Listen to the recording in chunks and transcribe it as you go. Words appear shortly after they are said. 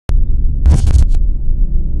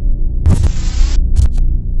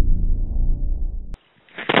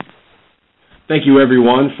Thank you,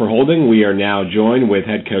 everyone, for holding. We are now joined with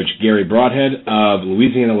head coach Gary Brodhead of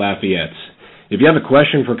Louisiana Lafayette. If you have a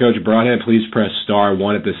question for Coach Brodhead, please press *1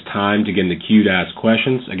 at this time to get in the queue to ask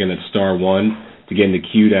questions. Again, that's *1 to get in the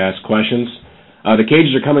queue to ask questions. The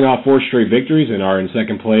Cajuns are coming off 4 straight victories and are in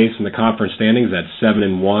second place in the conference standings at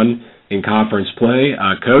 7-1 in conference play.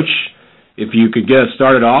 Coach, if you could get us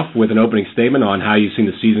started off with an opening statement on how you've seen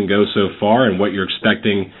the season go so far and what you're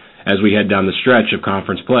expecting as we head down the stretch of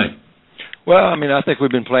conference play. Well, I mean, I think we've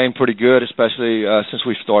been playing pretty good, especially since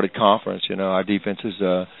we started conference. You know, our defense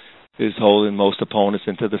is holding most opponents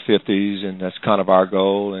into the 50s, and that's kind of our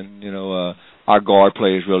goal. And you know, our guard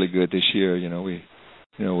play is really good this year. You know,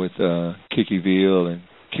 with Kiki Veal and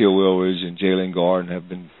Keel Wilridge and Jalen Garden have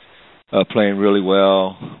been playing really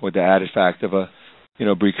well with the added fact of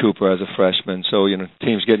Bree Cooper as a freshman. So you know,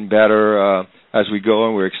 team's getting better as we go,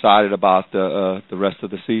 and we're excited about the rest of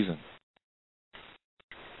the season.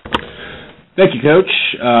 Thank you, Coach.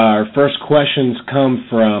 Our first questions come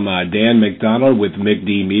from Dan McDonald with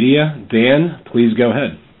McD Media. Dan, please go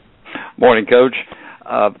ahead. Morning, Coach.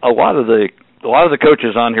 A lot of the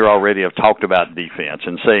coaches on here already have talked about defense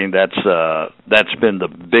and saying that's been the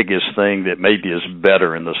biggest thing that maybe is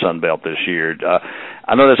better in the Sun Belt this year.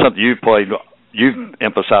 I know that's something you've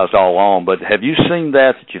emphasized all along, but have you seen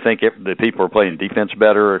that you think that people are playing defense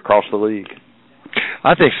better across the league?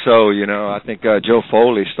 I think so. You know, I think Joe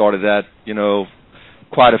Foley started that,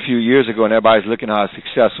 quite a few years ago, and everybody's looking how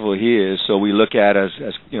successful he is. So we look at as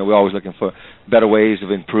we're always looking for better ways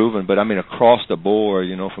of improving. But I mean, across the board,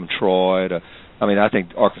 from Troy to, I think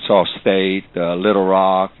Arkansas State, Little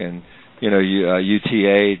Rock, and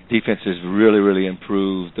UTA defense has really, really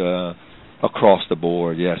improved across the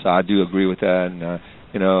board. Yes, I do agree with that, and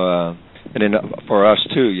and then for us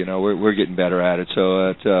too, we're getting better at it. So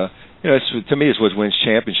it's, to me, it's what wins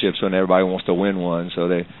championships when everybody wants to win one. So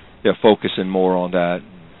they're focusing more on that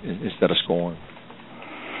instead of scoring.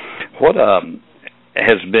 What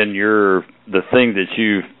has been the thing that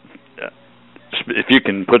you, if you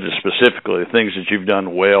can put it specifically, the things that you've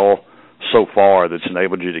done well so far that's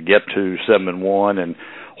enabled you to get to 7-1, and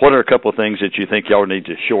what are a couple of things that you think y'all need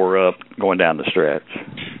to shore up going down the stretch?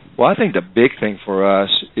 Well, I think the big thing for us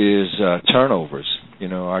is turnovers.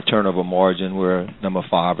 Our turnover margin, we're number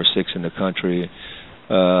 5 or 6 in the country,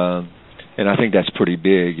 and I think that's pretty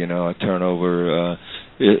big. A turnover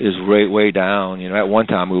is way down. At one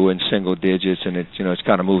time we were in single digits, and it's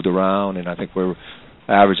kind of moved around, and I think we're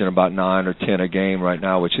averaging about 9 or 10 a game right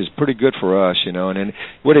now, which is pretty good for us. And then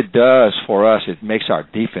what it does for us, it makes our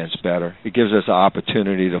defense better. It gives us an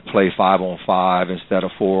opportunity to play 5-on-5 instead of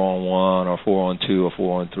 4-on-1 or 4-on-2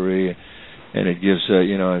 or 4-on-3. And it gives,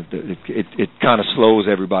 it kind of slows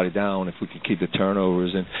everybody down if we can keep the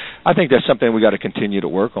turnovers. And I think that's something we got to continue to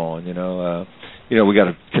work on. We got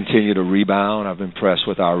to continue to rebound. I've been impressed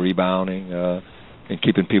with our rebounding and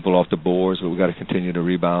keeping people off the boards, but we got to continue to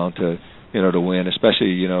rebound to win,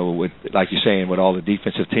 especially, with, like you're saying, with all the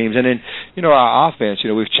defensive teams. And then, our offense,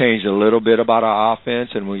 we've changed a little bit about our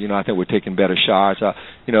offense, and I think we're taking better shots.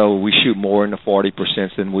 We shoot more in the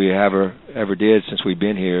 40% than we ever did since we've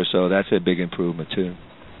been here, so that's a big improvement too.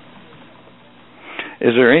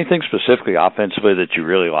 Is there anything specifically offensively that you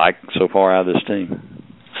really like so far out of this team?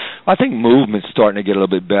 I think movement's starting to get a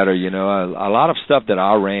little bit better. A lot of stuff that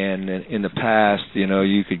I ran in the past,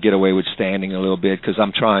 you could get away with standing a little bit because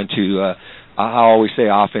I'm trying to. I always say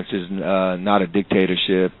offense is not a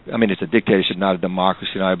dictatorship. I mean, it's a dictatorship, not a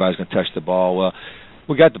democracy. Not everybody's going to touch the ball. Well,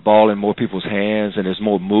 we got the ball in more people's hands, and there's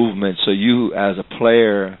more movement. So you, as a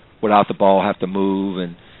player, without the ball, have to move,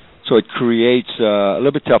 and so it creates a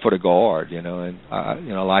little bit tougher to guard. And I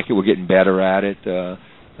like it. We're getting better at it.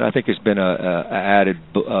 And I think it's been a added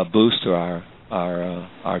boost to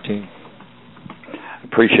our team.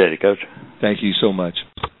 Appreciate it, Coach. Thank you so much.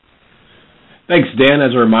 Thanks, Dan.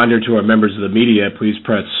 As a reminder to our members of the media, please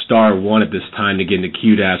press *1 at this time to get in the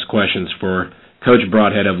queue to ask questions for Coach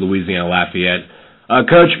Brodhead of Louisiana Lafayette.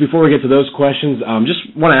 Coach, before we get to those questions,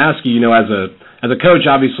 just want to ask you, as a coach,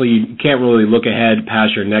 obviously you can't really look ahead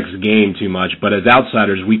past your next game too much, but as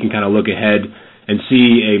outsiders, we can kind of look ahead and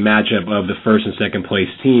see a matchup of the first and second place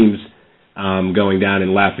teams going down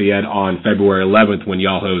in Lafayette on February 11th when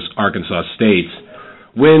y'all host Arkansas State.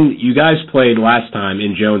 When you guys played last time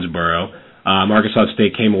in Jonesboro, Arkansas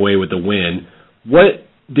State came away with the win. What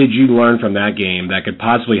did you learn from that game that could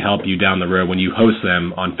possibly help you down the road when you host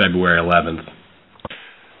them on February 11th?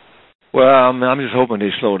 Well, I'm just hoping they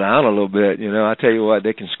slow down a little bit. I tell you what,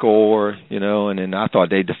 they can score, and then I thought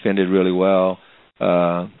they defended really well.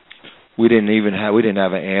 we didn't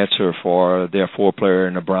have an answer for their 4-player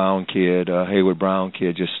and the Brown kid, Hayward Brown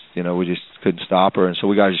kid. Just we just couldn't stop her, and so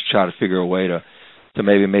we got to just try to figure a way to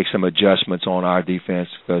maybe make some adjustments on our defense,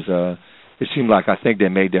 because it seemed like I think they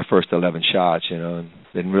made their first 11 shots, and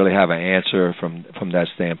didn't really have an answer from that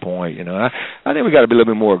standpoint. I think we got to be a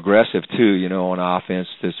little bit more aggressive too, on offense,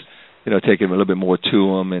 just taking a little bit more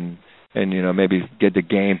to them and maybe get the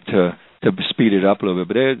game to speed it up a little bit.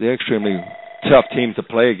 But they're extremely tough team to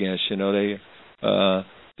play against.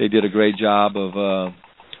 They did a great job of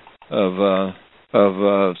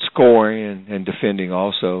scoring and defending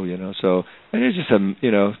also. So and it's just to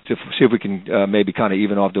see if we can maybe kind of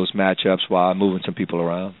even off those matchups while moving some people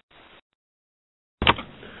around.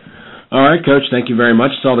 All right, Coach, thank you very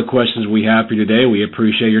much. That's all the questions we have for you today. We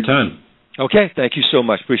appreciate your time. Okay, thank you so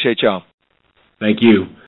much. Appreciate y'all. Thank you.